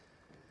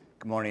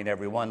Good morning,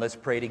 everyone. Let's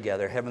pray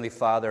together. Heavenly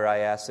Father, I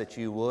ask that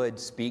you would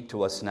speak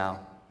to us now.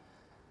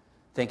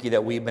 Thank you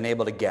that we've been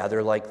able to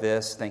gather like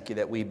this. Thank you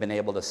that we've been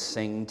able to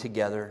sing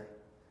together.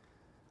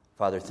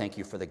 Father, thank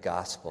you for the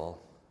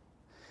gospel.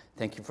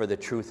 Thank you for the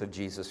truth of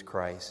Jesus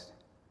Christ.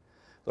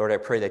 Lord, I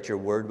pray that your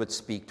word would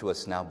speak to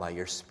us now by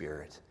your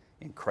Spirit.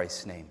 In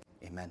Christ's name,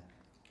 amen.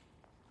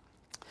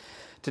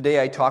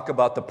 Today I talk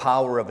about the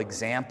power of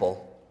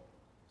example.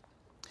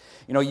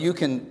 You know, you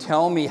can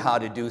tell me how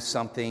to do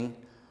something,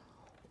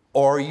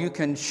 or you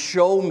can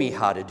show me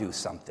how to do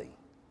something.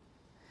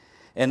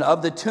 And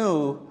of the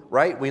two,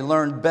 right, we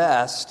learn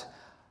best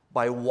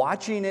by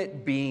watching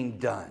it being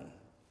done.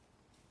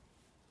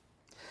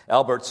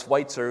 Albert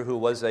Schweitzer, who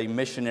was a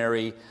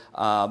missionary,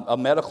 a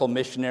medical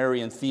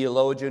missionary and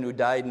theologian who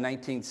died in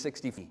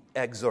 1960,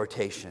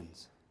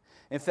 exhortations.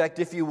 In fact,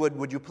 if you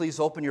would you please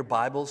open your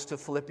Bibles to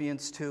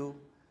Philippians 2?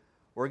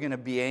 We're going to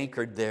be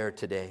anchored there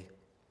today.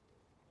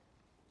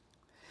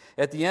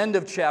 At the end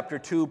of chapter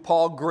 2,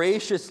 Paul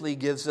graciously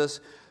gives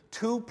us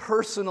two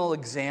personal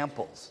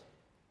examples.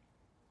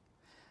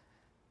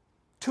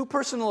 Two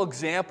personal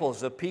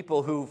examples of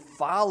people who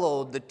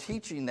followed the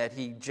teaching that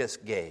he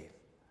just gave.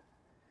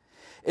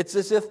 It's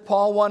as if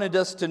Paul wanted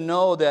us to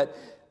know that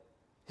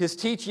his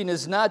teaching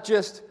is not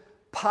just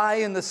pie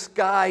in the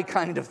sky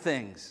kind of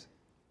things.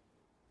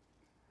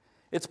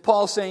 It's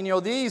Paul saying,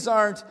 these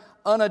aren't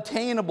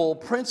unattainable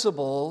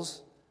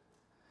principles.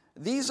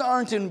 These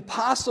aren't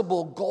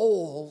impossible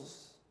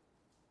goals.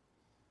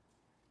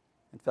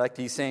 In fact,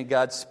 he's saying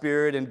God's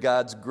Spirit and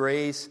God's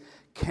grace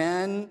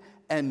can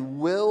and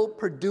will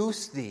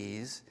produce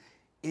these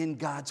in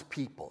God's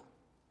people.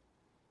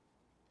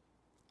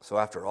 So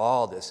after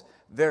all this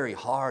very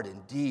hard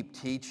and deep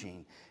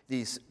teaching,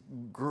 these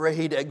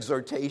great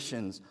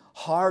exhortations,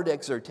 hard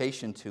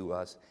exhortation to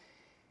us,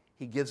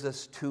 he gives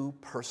us two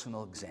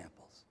personal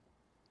examples.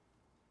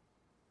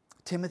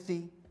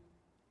 Timothy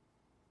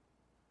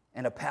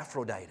and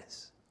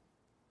Epaphroditus.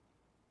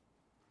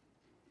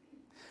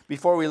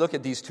 Before we look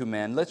at these two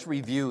men, let's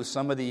review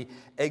some of the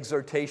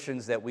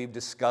exhortations that we've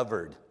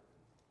discovered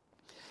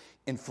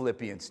in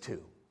Philippians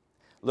 2.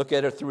 Look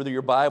at it through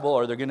your Bible,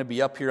 or they're going to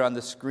be up here on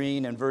the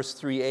screen. In verse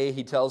 3a,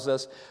 he tells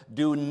us,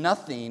 do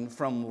nothing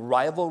from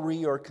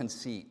rivalry or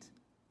conceit.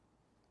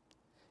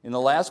 In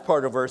the last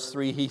part of verse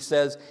 3, he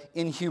says,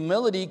 in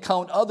humility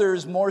count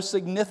others more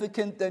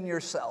significant than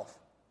yourself.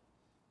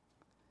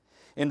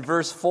 In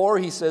verse 4,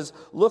 he says,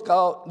 look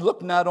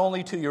not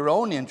only to your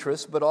own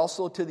interests, but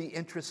also to the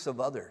interests of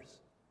others.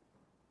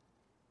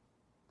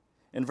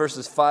 In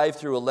verses 5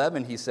 through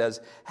 11, he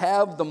says,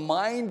 have the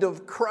mind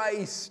of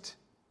Christ,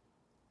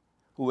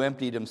 who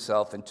emptied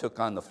himself and took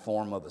on the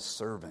form of a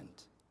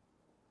servant.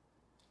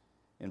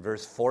 In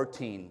verse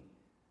 14,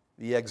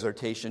 the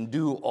exhortation,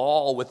 do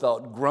all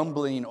without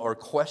grumbling or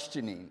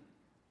questioning.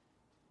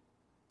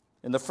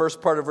 In the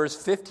first part of verse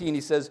 15,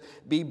 he says,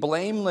 be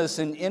blameless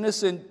and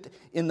innocent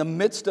in the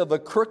midst of a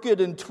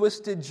crooked and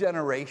twisted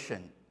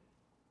generation.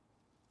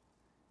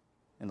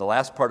 In the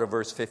last part of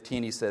verse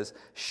 15, he says,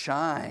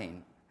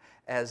 shine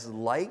as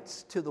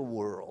lights to the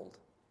world.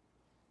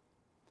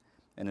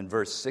 And in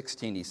verse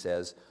 16, he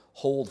says,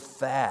 hold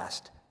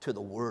fast to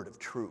the word of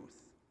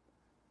truth.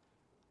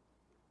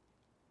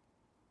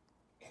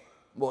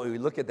 Boy, we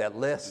look at that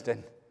list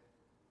and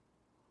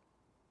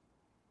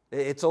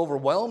it's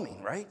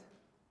overwhelming, right?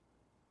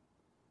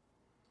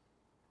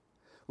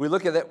 We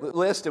look at that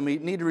list and we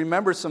need to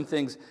remember some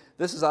things.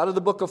 This is out of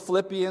the book of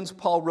Philippians.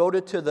 Paul wrote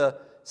it to the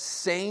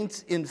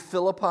saints in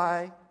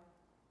Philippi.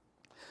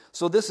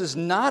 So this is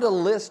not a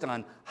list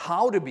on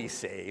how to be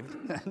saved.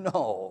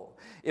 No.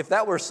 If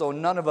that were so,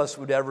 none of us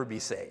would ever be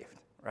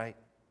saved, right?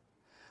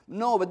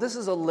 No, but this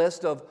is a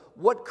list of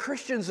what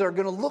Christians are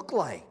going to look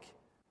like.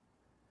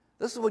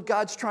 This is what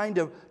God's trying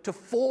to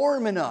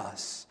form in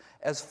us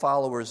as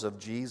followers of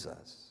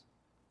Jesus.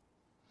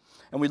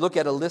 And we look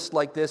at a list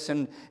like this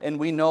and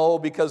we know,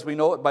 because we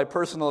know it by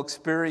personal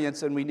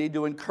experience, and we need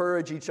to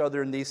encourage each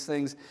other in these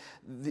things.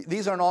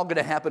 These aren't all going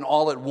to happen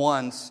all at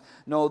once.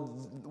 No,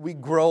 we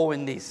grow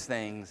in these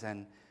things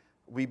and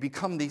we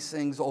become these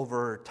things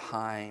over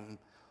time,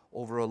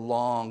 over a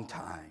long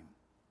time.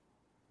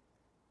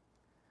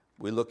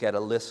 We look at a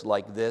list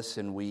like this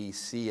and we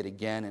see it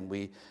again, and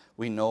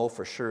we know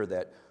for sure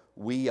that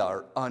we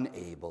are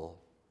unable,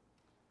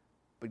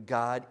 but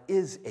God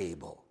is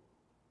able.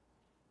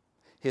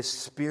 His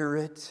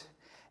Spirit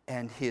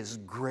and His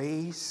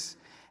grace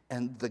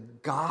and the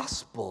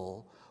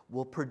gospel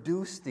will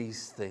produce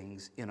these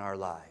things in our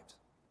lives.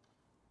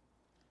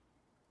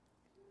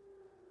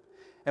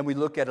 And we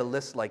look at a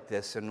list like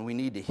this and we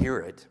need to hear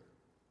it.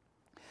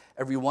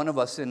 Every one of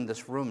us in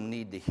this room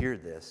need to hear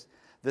this.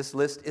 This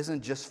list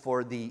isn't just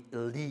for the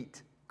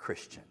elite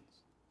Christians.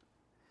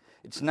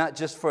 It's not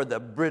just for the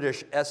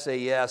British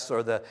SAS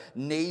or the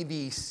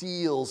Navy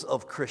SEALs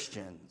of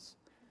Christians.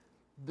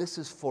 This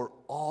is for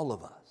all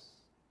of us.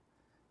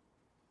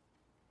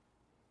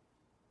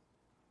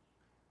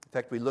 In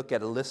fact, we look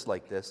at a list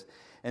like this,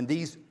 and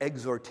these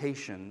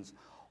exhortations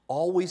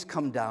always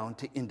come down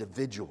to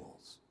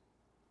individuals.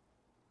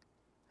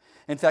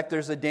 In fact,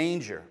 there's a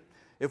danger.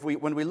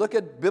 When we look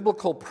at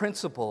biblical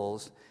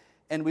principles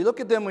and we look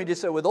at them, we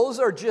just say, well, those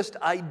are just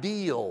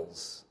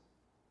ideals.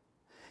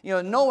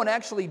 No one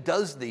actually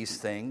does these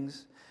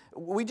things.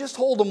 We just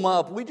hold them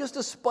up. We just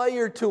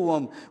aspire to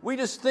them. We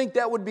just think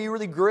that would be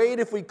really great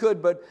if we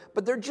could, but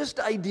they're just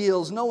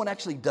ideals. No one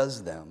actually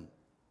does them.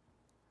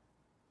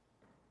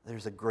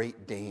 There's a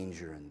great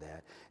danger in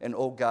that. And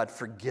oh God,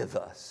 forgive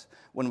us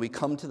when we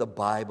come to the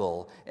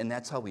Bible and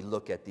that's how we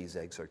look at these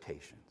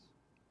exhortations.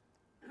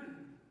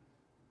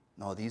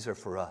 No, these are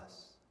for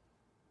us.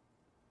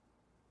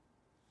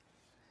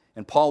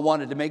 And Paul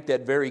wanted to make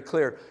that very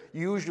clear.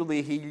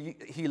 Usually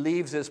he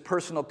leaves his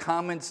personal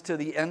comments to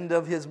the end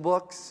of his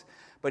books,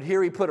 but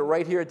here he put it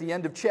right here at the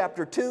end of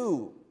chapter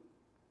 2.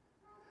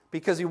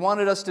 Because he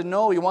wanted us to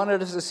know, he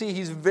wanted us to see,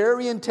 he's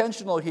very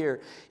intentional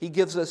here. He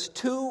gives us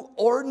two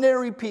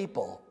ordinary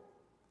people,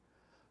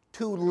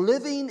 two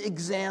living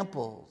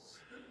examples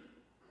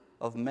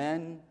of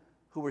men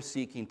who were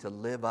seeking to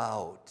live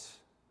out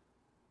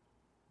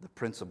the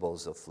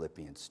principles of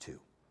Philippians 2.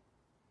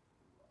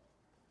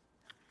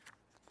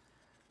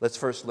 Let's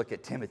first look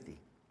at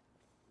Timothy.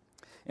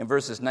 In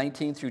verses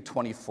 19 through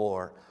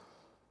 24,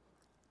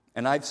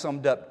 and I've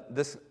summed up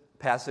this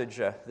passage,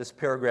 this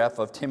paragraph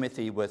of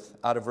Timothy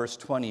out of verse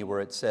 20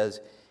 where it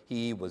says,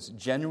 he was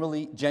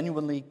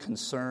genuinely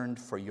concerned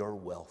for your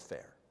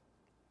welfare.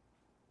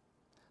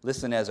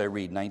 Listen as I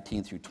read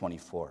 19 through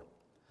 24.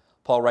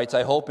 Paul writes,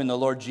 I hope in the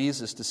Lord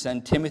Jesus to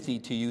send Timothy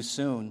to you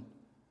soon,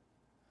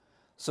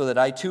 so that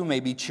I too may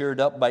be cheered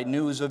up by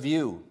news of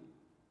you.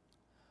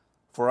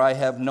 For I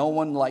have no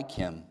one like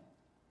him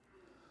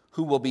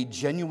who will be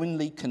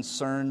genuinely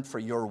concerned for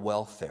your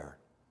welfare.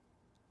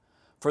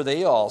 For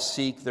they all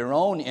seek their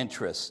own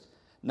interest,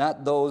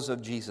 not those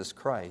of Jesus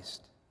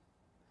Christ.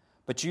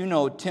 But you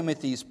know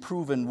Timothy's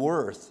proven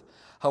worth,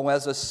 how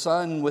as a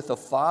son with a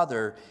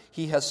father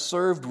he has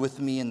served with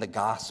me in the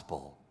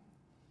gospel.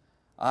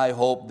 I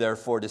hope,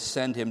 therefore, to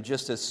send him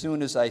just as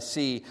soon as I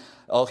see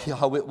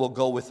how it will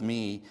go with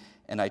me,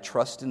 and I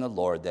trust in the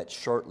Lord that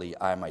shortly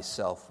I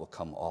myself will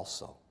come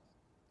also.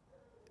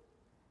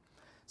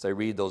 As I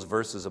read those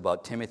verses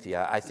about Timothy,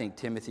 I think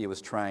Timothy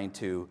was trying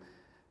to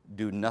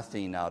do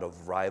nothing out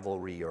of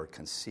rivalry or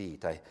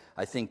conceit.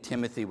 I think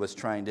Timothy was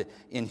trying to,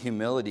 in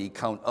humility,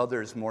 count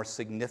others more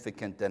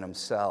significant than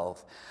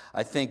himself.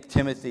 I think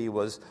Timothy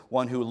was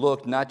one who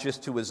looked not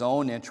just to his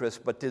own interests,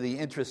 but to the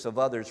interests of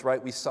others,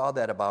 right? We saw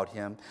that about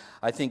him.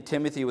 I think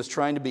Timothy was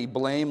trying to be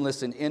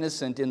blameless and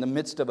innocent in the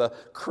midst of a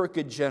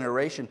crooked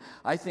generation.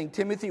 I think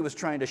Timothy was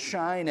trying to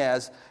shine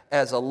as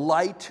a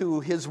light to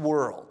his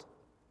world.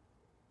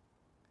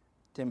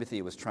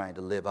 Timothy was trying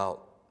to live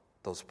out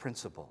those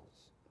principles.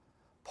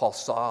 Paul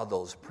saw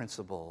those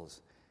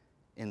principles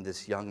in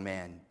this young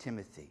man,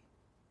 Timothy.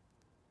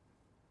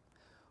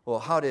 Well,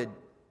 how did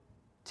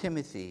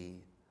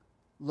Timothy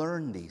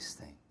learn these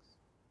things?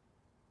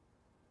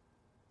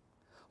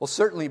 Well,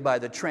 certainly by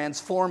the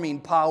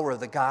transforming power of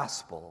the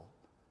gospel,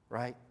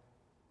 right?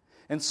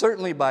 And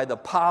certainly by the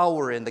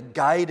power and the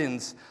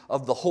guidance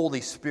of the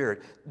Holy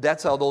Spirit.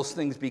 That's how those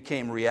things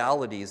became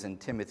realities in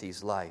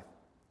Timothy's life.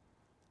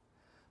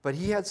 But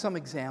he had some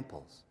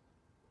examples.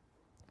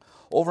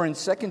 Over in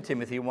 2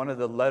 Timothy, one of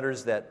the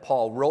letters that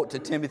Paul wrote to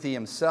Timothy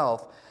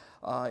himself,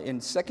 in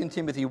 2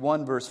 Timothy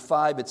 1, verse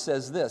 5, it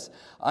says this,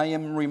 I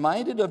am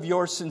reminded of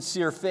your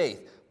sincere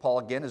faith. Paul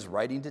again is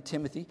writing to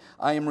Timothy.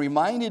 I am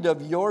reminded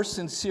of your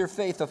sincere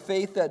faith, a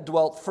faith that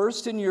dwelt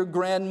first in your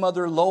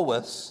grandmother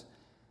Lois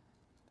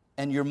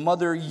and your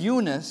mother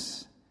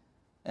Eunice,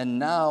 and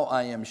now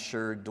I am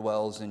sure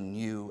dwells in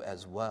you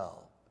as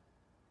well.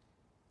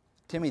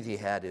 Timothy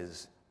had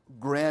his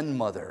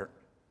grandmother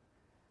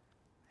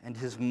and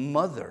his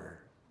mother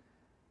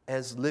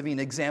as living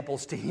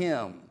examples to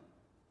him.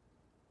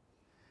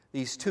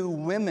 These two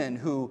women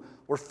who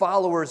were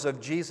followers of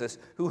Jesus,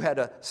 who had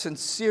a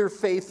sincere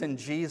faith in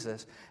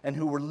Jesus, and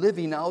who were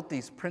living out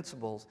these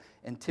principles,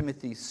 and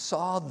Timothy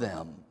saw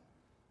them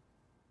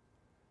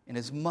in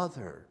his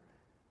mother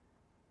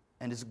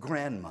and his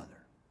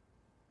grandmother.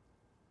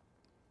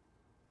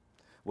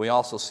 We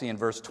also see in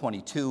verse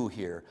 22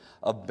 here,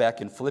 back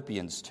in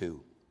Philippians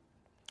 2,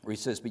 where he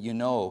says, but you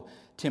know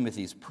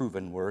Timothy's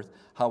proven worth,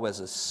 how as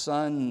a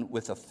son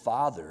with a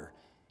father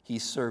he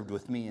served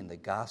with me in the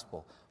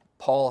gospel.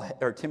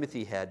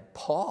 Timothy had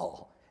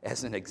Paul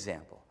as an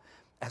example,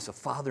 as a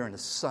father and a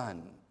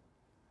son.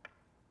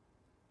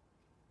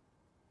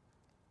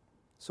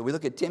 So we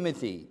look at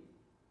Timothy.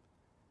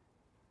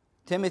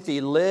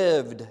 Timothy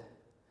lived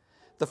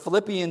the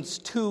Philippians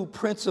 2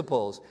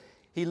 principles.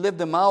 He lived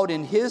them out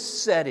in his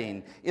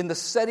setting, in the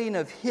setting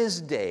of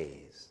his days.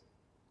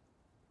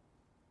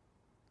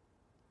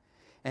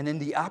 And in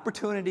the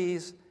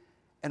opportunities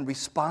and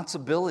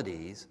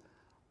responsibilities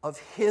of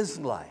his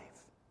life.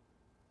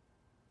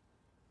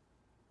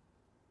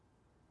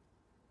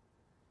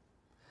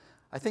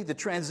 I think the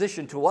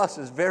transition to us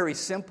is very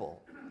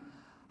simple.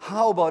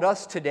 How about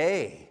us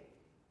today?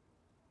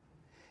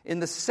 In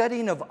the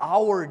setting of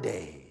our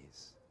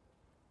days,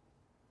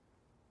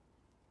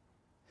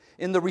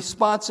 in the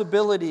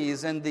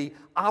responsibilities and the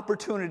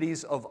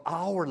opportunities of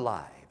our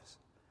lives,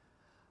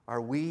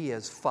 are we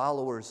as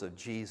followers of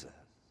Jesus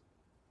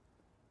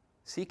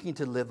seeking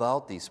to live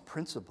out these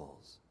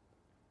principles?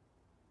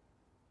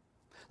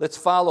 Let's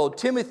follow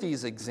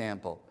Timothy's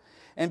example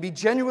and be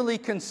genuinely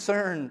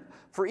concerned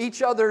for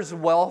each other's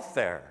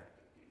welfare,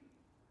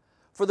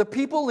 for the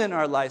people in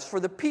our lives, for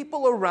the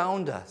people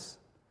around us,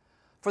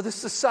 for the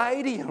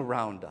society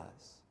around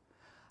us.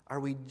 Are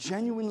we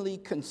genuinely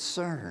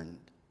concerned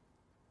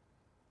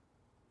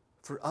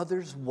for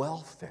others'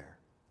 welfare?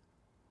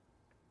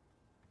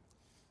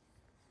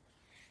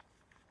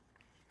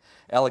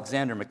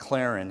 Alexander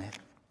Maclaren,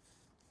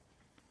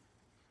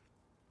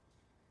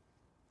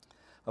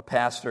 a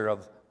pastor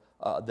of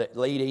the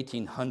late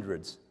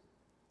 1800s,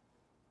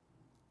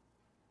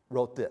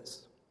 wrote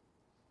this: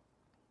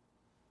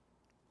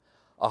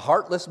 a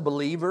heartless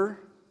believer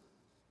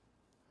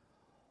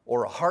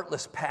or a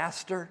heartless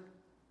pastor,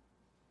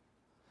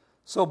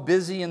 so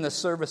busy in the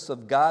service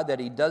of God that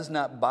he does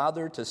not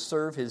bother to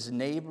serve his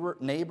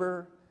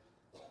neighbor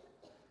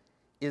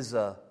is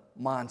a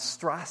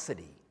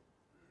monstrosity.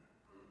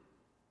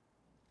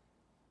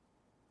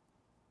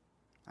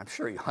 I'm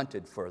sure he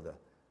hunted for the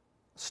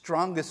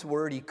strongest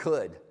word he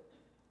could.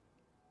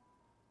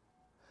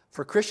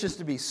 For Christians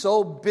to be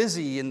so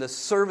busy in the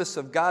service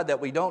of God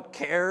that we don't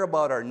care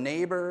about our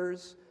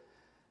neighbors,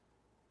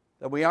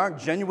 that we aren't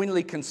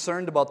genuinely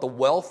concerned about the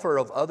welfare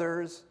of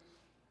others,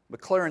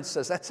 Maclaren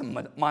says that's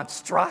a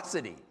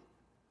monstrosity.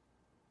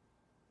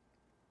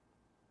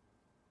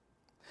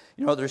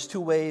 You know, there's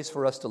two ways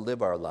for us to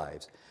live our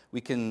lives.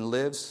 We can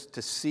live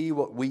to see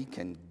what we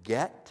can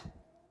get,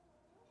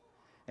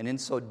 and in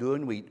so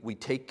doing, we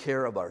take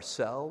care of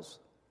ourselves.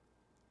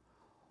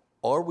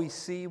 Or we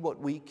see what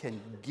we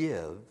can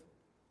give,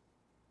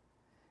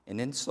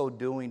 and in so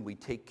doing, we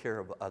take care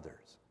of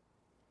others.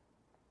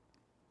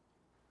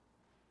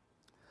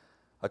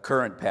 A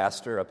current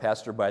pastor, a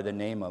pastor by the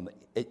name of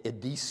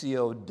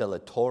Edicio de la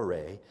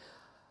Torre,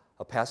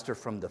 a pastor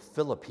from the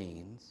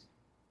Philippines,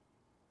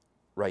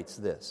 writes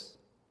this: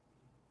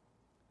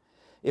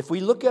 if we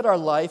look at our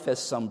life as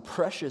some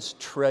precious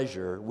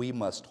treasure we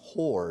must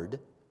hoard,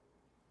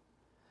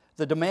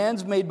 the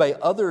demands made by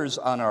others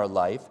on our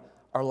life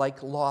are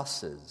like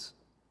losses.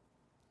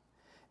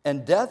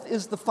 And death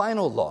is the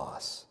final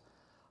loss,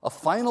 a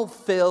final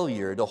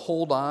failure to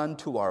hold on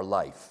to our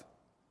life.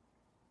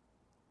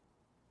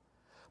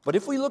 But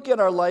if we look at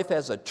our life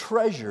as a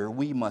treasure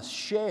we must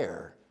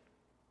share,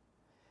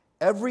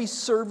 every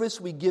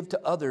service we give to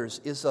others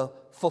is a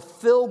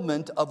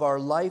fulfillment of our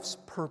life's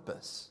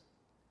purpose.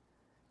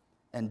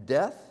 And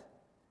death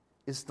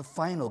is the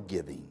final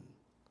giving,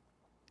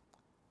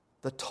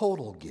 the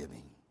total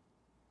giving.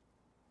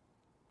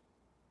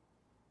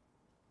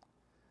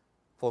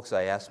 Folks,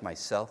 I ask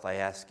myself, I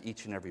ask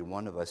each and every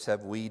one of us,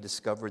 have we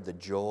discovered the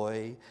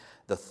joy,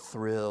 the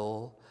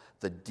thrill,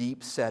 the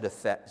deep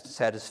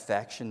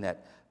satisfaction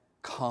that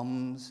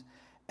comes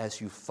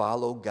as you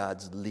follow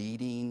God's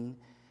leading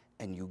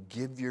and you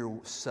give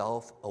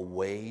yourself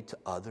away to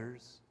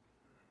others?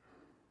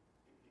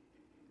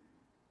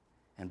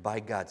 And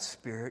by God's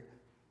Spirit,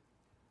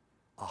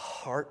 a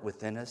heart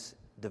within us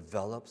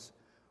develops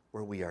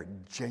where we are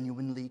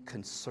genuinely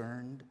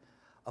concerned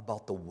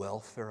about the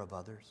welfare of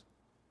others.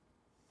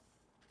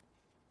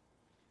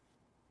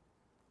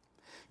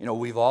 You know,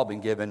 we've all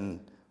been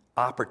given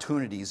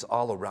opportunities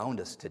all around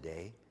us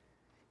today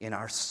in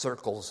our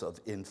circles of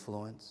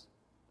influence.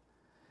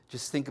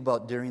 Just think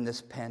about during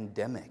this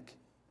pandemic.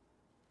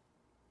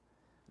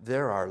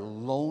 There are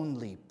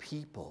lonely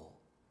people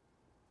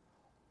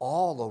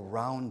all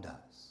around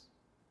us.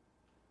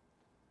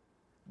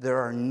 There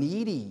are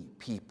needy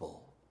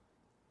people.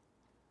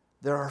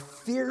 There are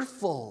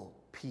fearful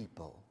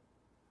people.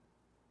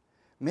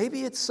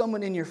 Maybe it's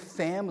someone in your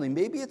family.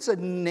 Maybe it's a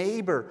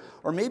neighbor.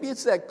 Or maybe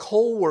it's that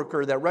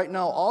coworker that right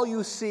now all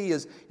you see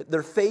is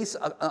their face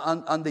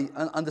on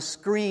the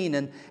screen.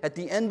 And at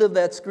the end of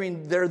that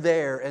screen, they're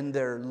there and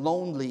they're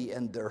lonely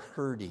and they're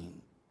hurting.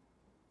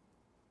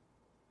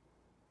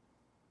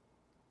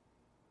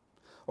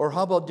 Or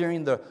how about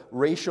during the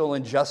racial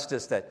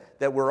injustice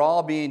that we're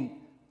all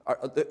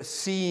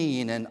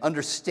seeing and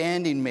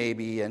understanding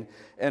maybe and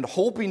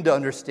hoping to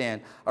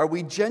understand? Are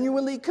we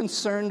genuinely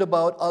concerned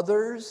about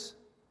others?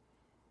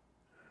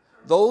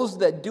 Those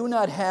that do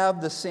not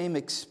have the same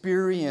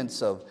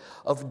experience of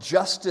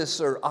justice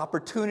or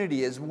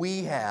opportunity as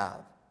we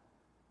have.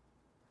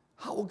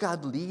 How will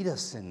God lead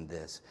us in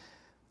this?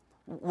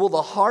 Will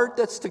the heart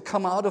that's to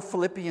come out of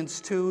Philippians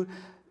 2,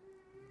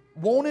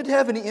 won't it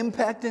have an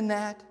impact in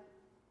that?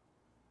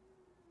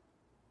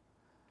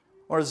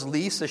 Or as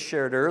Lisa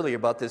shared earlier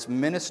about this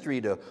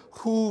ministry to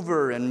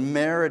Hoover and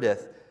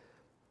Meredith,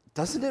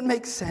 doesn't it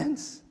make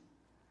sense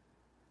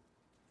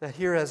that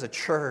here as a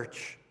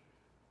church,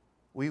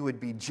 we would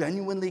be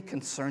genuinely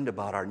concerned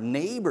about our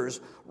neighbors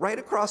right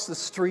across the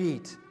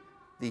street,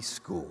 these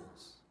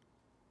schools,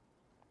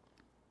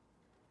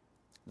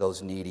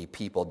 those needy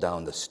people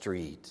down the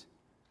street,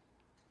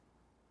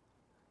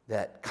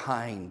 that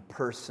kind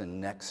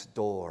person next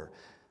door,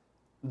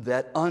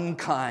 that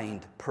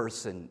unkind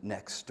person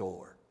next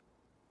door.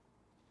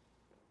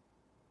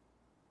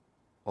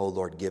 Oh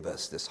Lord, give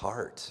us this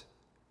heart.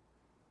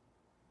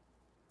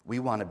 We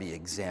want to be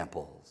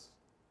examples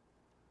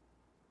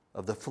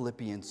of the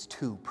Philippians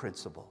 2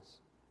 principles.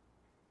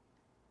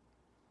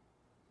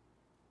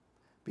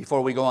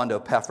 Before we go on to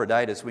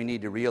Epaphroditus, we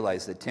need to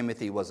realize that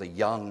Timothy was a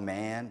young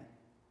man.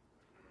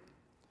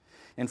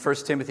 In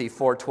 1 Timothy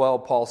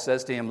 4:12, Paul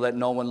says to him, "Let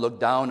no one look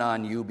down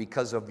on you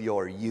because of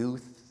your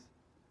youth."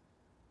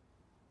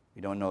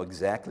 We don't know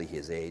exactly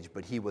his age,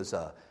 but he was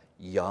a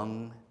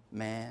young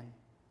man.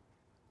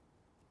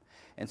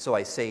 And so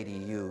I say to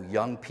you,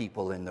 young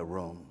people in the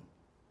room,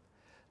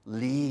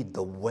 lead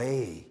the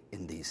way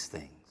in these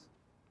things.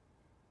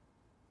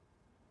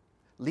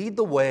 Lead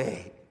the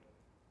way.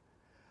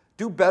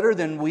 Do better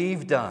than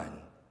we've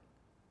done.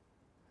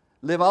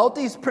 Live out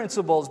these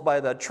principles by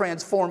the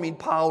transforming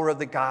power of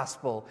the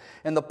gospel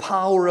and the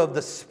power of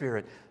the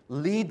Spirit.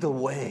 Lead the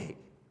way.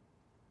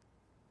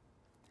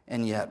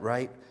 And yet,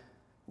 right,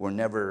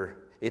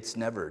 it's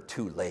never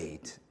too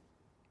late.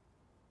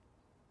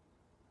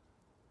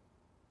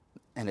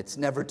 And it's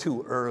never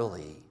too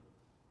early.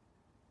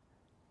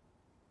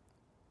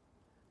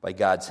 By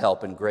God's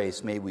help and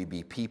grace, may we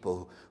be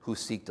people who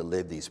seek to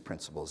live these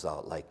principles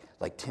out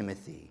like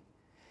Timothy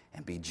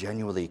and be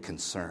genuinely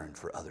concerned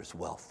for others'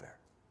 welfare.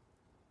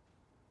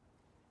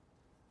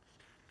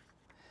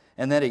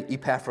 And then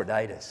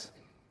Epaphroditus.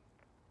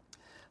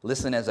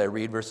 Listen as I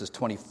read verses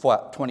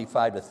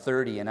 25 to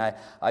 30, and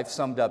I've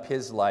summed up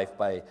his life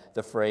by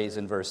the phrase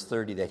in verse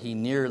 30 that he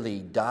nearly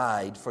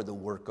died for the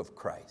work of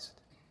Christ.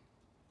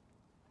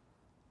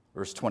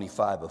 Verse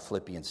 25 of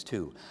Philippians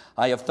 2.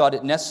 I have thought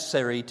it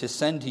necessary to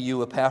send to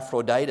you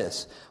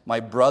Epaphroditus, my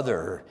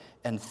brother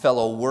and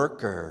fellow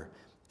worker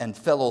and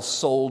fellow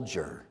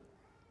soldier,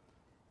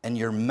 and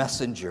your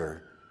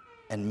messenger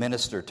and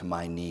minister to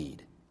my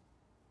need.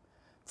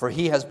 For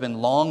he has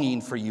been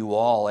longing for you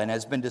all and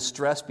has been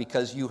distressed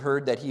because you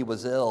heard that he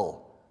was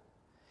ill.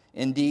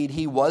 Indeed,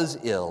 he was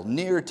ill,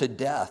 near to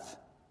death.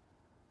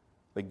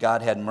 But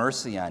God had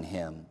mercy on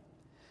him.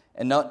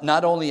 And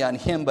not only on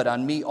him, but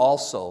on me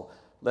also,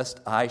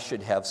 lest I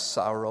should have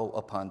sorrow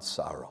upon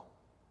sorrow.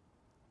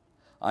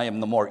 I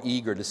am the more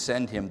eager to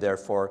send him,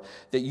 therefore,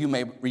 that you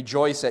may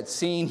rejoice at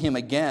seeing him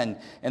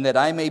again, and that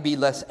I may be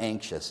less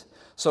anxious.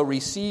 So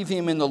receive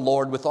him in the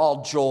Lord with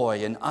all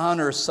joy, and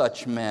honor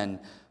such men,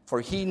 for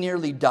he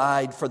nearly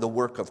died for the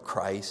work of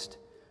Christ,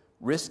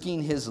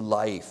 risking his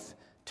life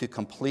to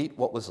complete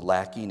what was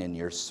lacking in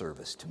your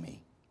service to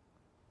me.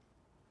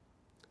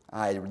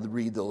 I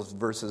read those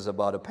verses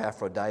about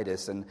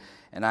Epaphroditus, and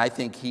I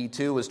think he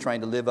too was trying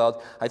to live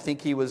out. I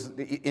think he was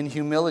in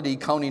humility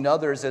counting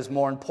others as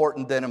more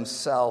important than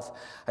himself.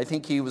 I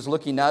think he was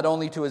looking not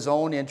only to his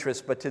own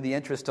interest, but to the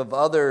interest of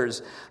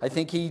others. I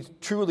think he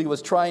truly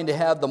was trying to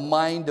have the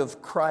mind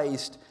of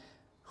Christ,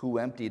 who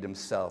emptied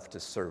himself to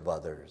serve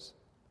others.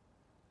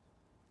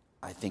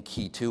 I think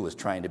he too was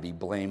trying to be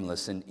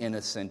blameless and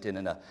innocent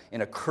in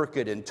a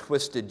crooked and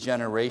twisted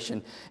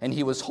generation, and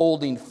he was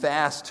holding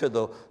fast to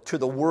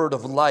the word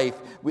of life.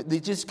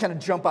 They just kind of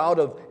jump out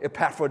of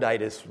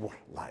Epaphroditus'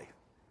 life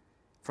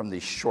from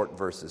these short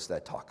verses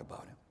that talk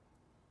about him.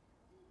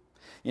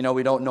 You know,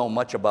 we don't know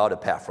much about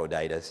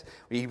Epaphroditus.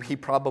 He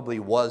probably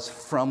was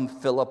from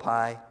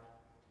Philippi,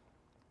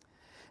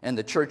 and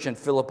the church in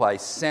Philippi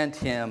sent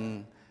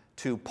him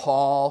to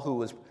Paul, who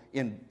was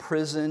in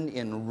prison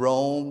in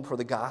Rome for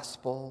the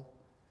gospel.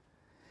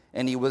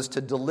 And he was to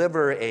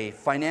deliver a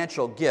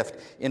financial gift.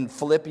 In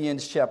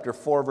Philippians chapter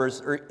 4,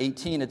 verse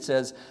 18, it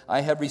says, I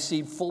have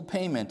received full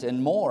payment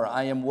and more.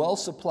 I am well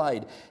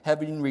supplied,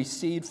 having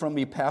received from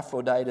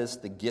Epaphroditus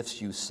the gifts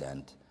you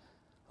sent,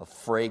 a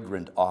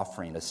fragrant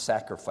offering, a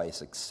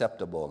sacrifice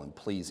acceptable and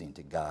pleasing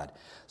to God.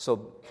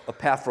 So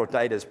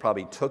Epaphroditus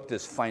probably took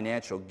this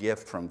financial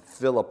gift from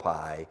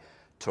Philippi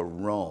to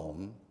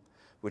Rome,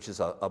 which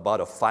is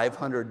about a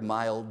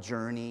 500-mile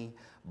journey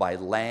by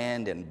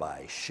land and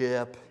by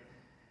ship.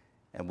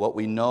 And what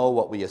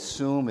we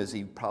assume is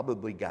he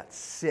probably got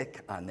sick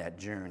on that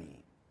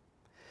journey.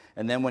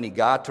 And then when he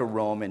got to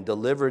Rome and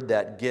delivered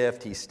that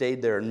gift, he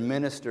stayed there and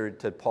ministered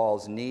to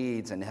Paul's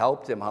needs and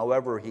helped him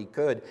however he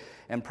could,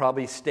 and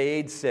probably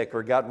stayed sick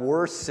or got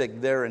worse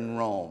sick there in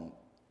Rome.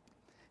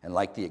 And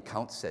like the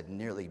account said,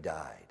 nearly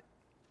died.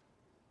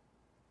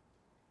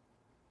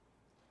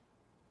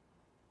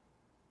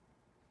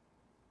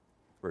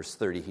 Verse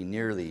 30, he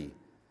nearly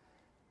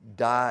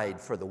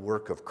died for the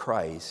work of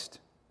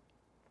Christ,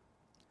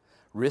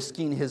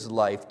 risking his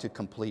life to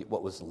complete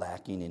what was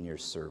lacking in your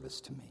service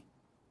to me.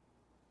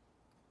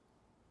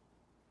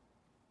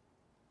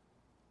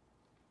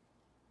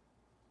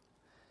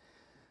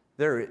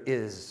 There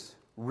is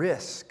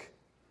risk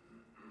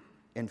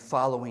in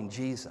following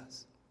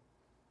Jesus.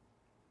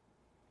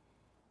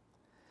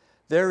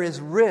 There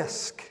is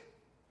risk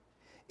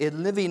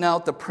in living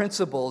out the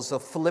principles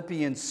of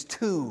Philippians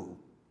 2.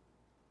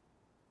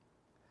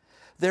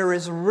 There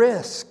is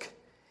risk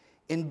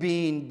in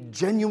being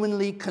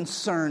genuinely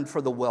concerned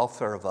for the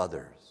welfare of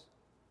others.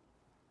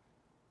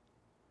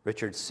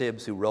 Richard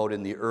Sibbes, who wrote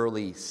in the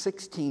early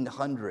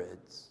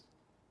 1600s,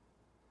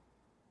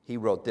 he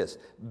wrote this: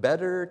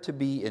 "Better to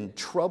be in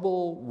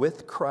trouble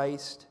with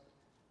Christ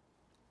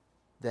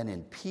than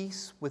in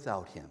peace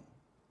without him."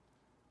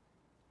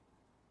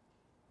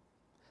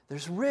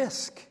 There's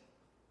risk.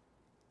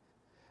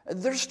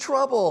 There's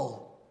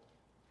trouble.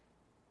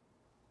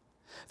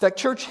 In fact,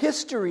 church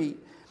history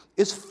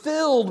is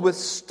filled with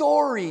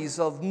stories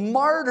of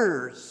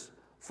martyrs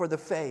for the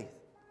faith.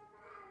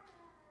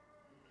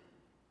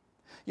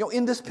 You know,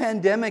 in this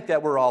pandemic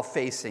that we're all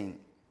facing,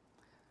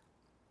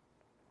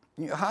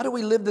 how do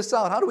we live this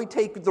out? How do we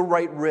take the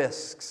right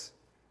risks?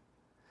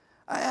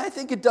 I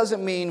think it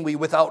doesn't mean we,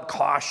 without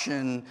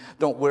caution,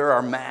 don't wear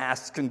our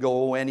masks and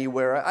go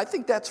anywhere. I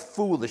think that's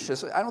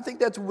foolishness. I don't think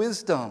that's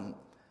wisdom.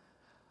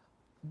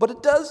 But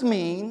it does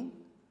mean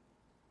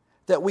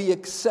that we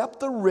accept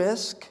the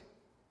risk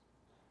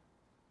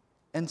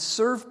and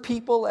serve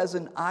people as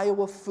an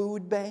Iowa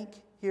food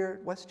bank here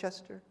at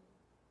Westchester.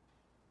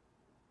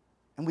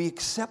 And we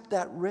accept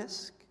that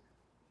risk.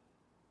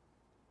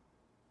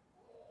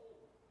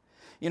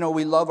 You know,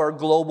 we love our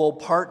global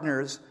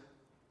partners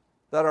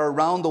that are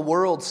around the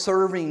world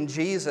serving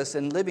Jesus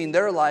and living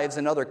their lives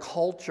in other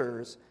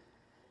cultures.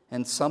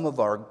 And some of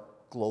our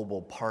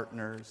global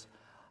partners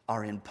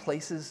are in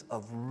places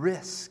of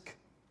risk.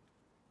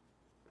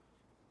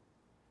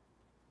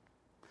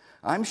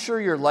 I'm sure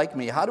you're like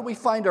me. How do we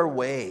find our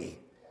way?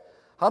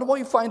 How do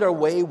we find our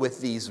way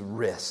with these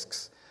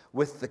risks,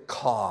 with the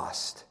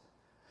cost?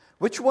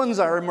 Which ones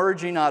are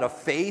emerging out of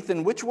faith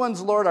and which ones,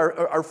 Lord,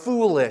 are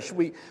foolish?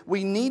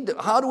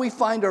 How do we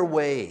find our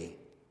way?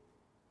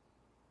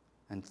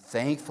 And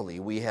thankfully,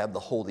 we have the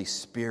Holy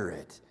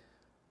Spirit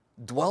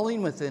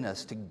dwelling within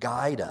us to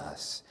guide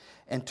us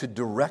and to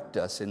direct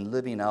us in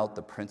living out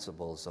the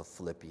principles of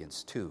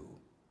Philippians 2.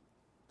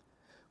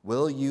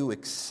 Will you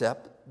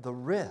accept the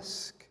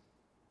risk?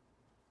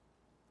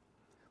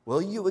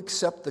 Will you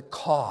accept the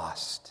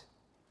cost?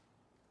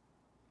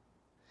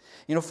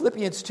 You know,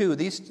 Philippians 2,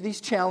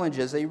 these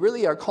challenges, they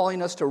really are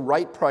calling us to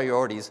right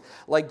priorities.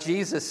 Like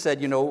Jesus said,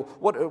 you know,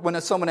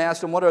 when someone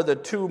asked him, what are the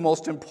two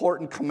most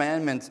important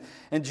commandments?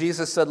 And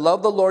Jesus said,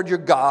 love the Lord your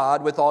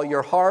God with all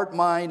your heart,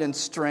 mind, and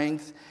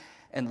strength,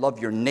 and love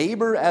your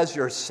neighbor as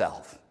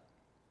yourself.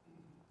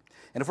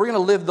 And if we're going to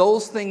live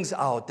those things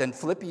out, then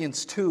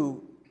Philippians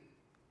 2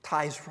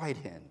 ties right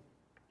in.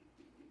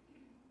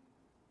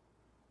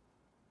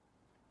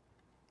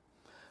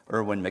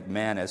 Erwin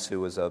McManus,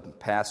 who was a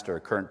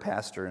current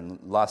pastor in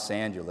Los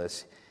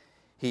Angeles,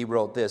 he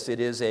wrote this: "It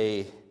is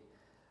a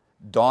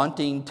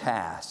daunting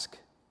task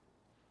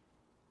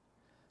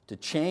to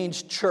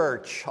change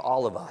church,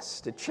 all of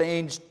us, to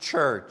change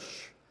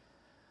church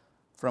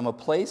from a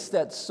place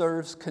that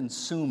serves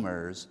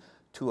consumers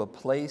to a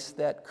place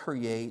that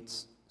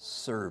creates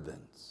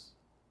servants."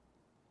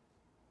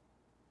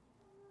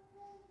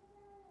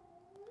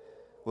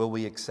 Will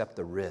we accept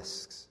the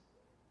risks,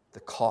 the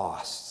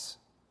costs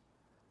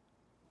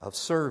of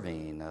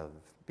serving, of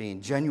being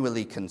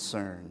genuinely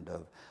concerned,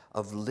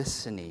 of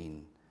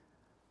listening,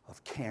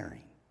 of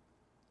caring?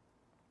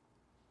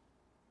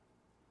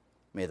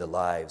 May the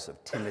lives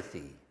of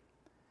Timothy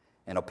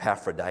and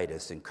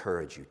Epaphroditus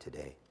encourage you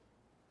today.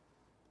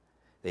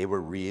 They were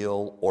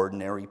real,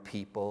 ordinary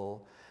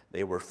people.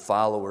 They were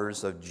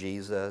followers of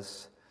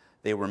Jesus.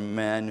 They were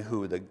men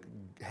who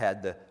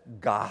had the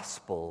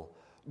gospel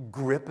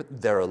grip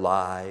their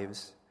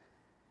lives,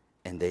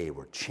 and they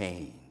were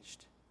changed.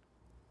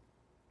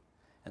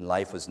 And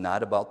life was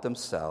not about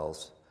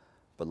themselves,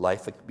 but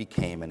life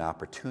became an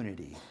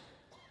opportunity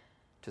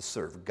to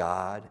serve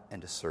God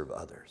and to serve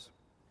others.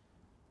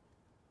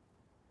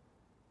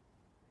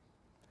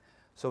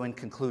 So in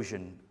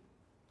conclusion,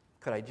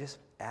 could I just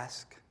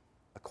ask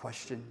a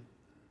question?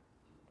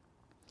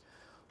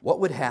 What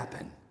would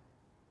happen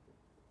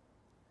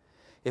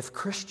if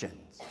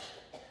Christians,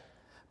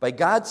 by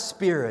God's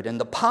Spirit and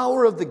the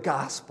power of the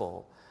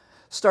gospel,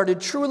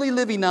 started truly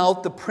living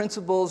out the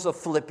principles of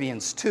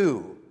Philippians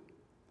 2?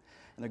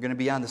 And they're going to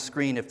be on the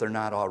screen if they're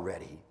not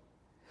already.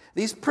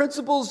 These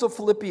principles of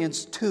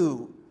Philippians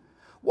 2,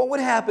 what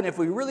would happen if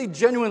we really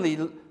genuinely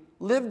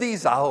lived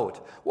these out?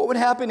 What would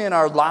happen in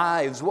our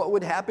lives? What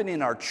would happen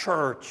in our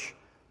church?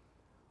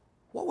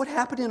 What would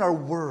happen in our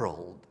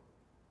world?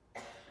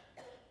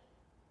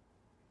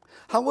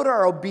 How would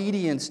our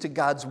obedience to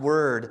God's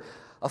word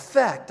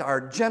affect our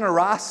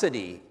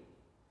generosity,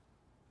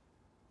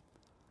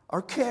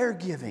 our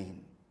caregiving,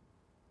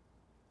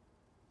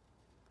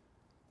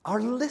 our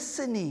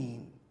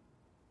listening,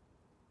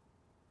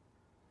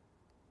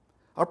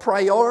 our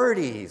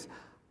priorities,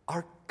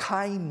 our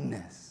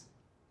kindness?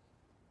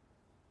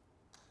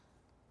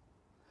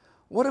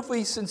 What if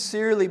we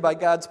sincerely, by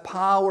God's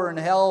power and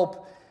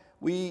help,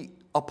 we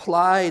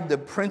applied the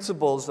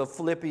principles of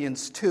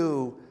Philippians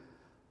 2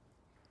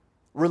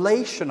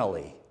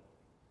 relationally?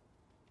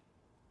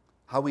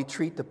 How we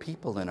treat the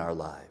people in our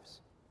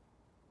lives.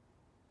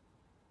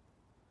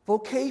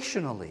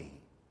 Vocationally.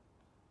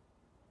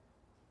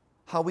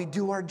 How we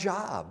do our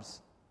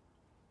jobs.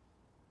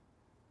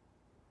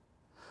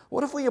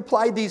 What if we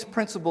applied these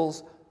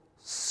principles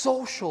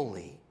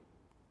socially,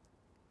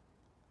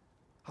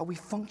 how we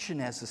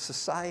function as a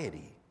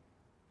society.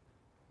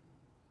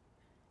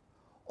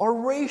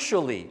 Or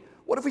racially.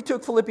 What if we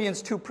took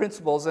Philippians 2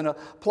 principles and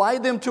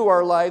applied them to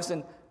our lives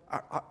and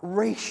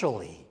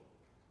racially?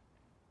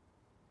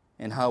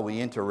 And how we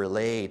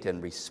interrelate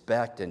and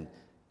respect and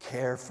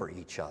care for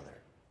each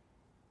other.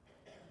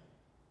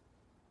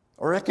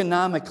 Or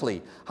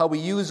economically, how we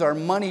use our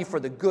money for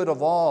the good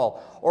of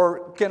all.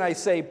 Or can I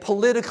say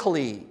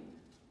politically,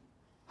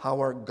 how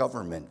our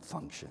government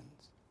functions.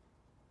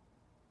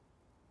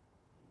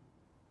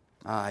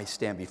 I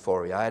stand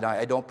before you.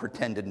 I don't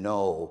pretend to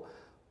know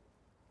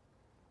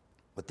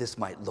what this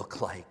might look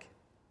like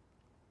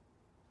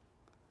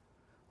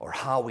or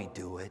how we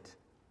do it.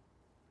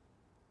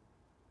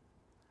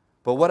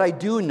 But what I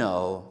do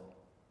know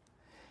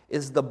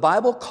is the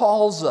Bible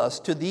calls us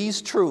to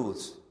these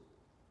truths.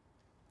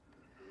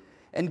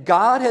 And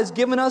God has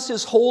given us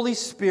His Holy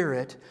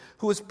Spirit,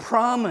 who has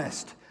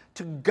promised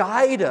to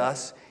guide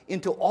us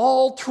into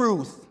all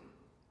truth.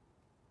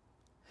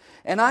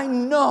 And I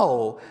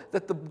know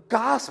that the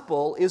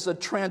gospel is a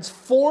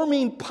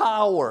transforming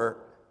power.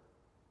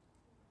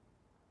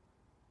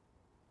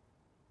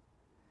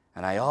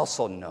 And I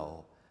also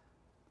know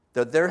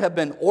that there have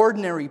been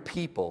ordinary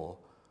people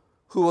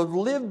who have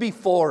lived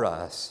before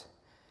us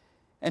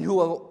and who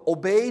have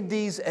obeyed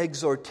these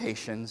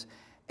exhortations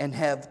and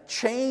have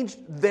changed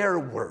their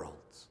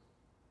worlds.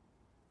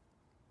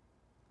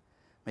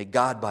 May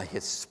God, by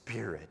His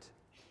Spirit,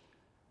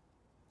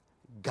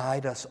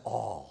 guide us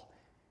all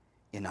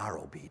in our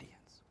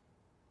obedience.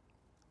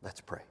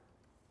 Let's pray.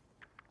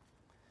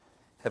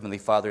 Heavenly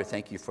Father,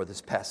 thank you for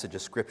this passage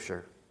of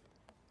Scripture.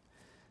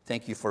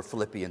 Thank you for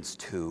Philippians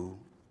 2.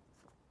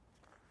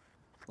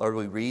 Lord,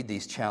 we read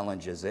these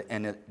challenges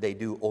and they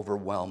do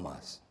overwhelm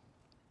us.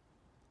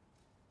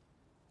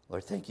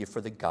 Lord, thank you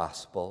for the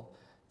gospel.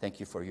 Thank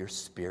you for your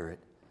Spirit.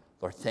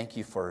 Lord, thank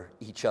you for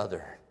each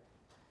other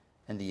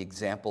and the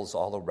examples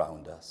all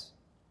around us.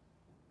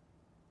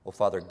 Oh,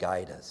 Father,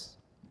 guide us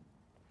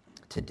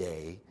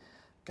today.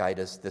 Guide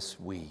us this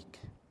week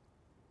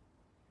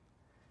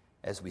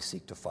as we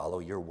seek to follow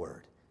your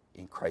word.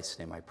 In Christ's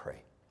name I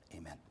pray.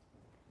 Amen.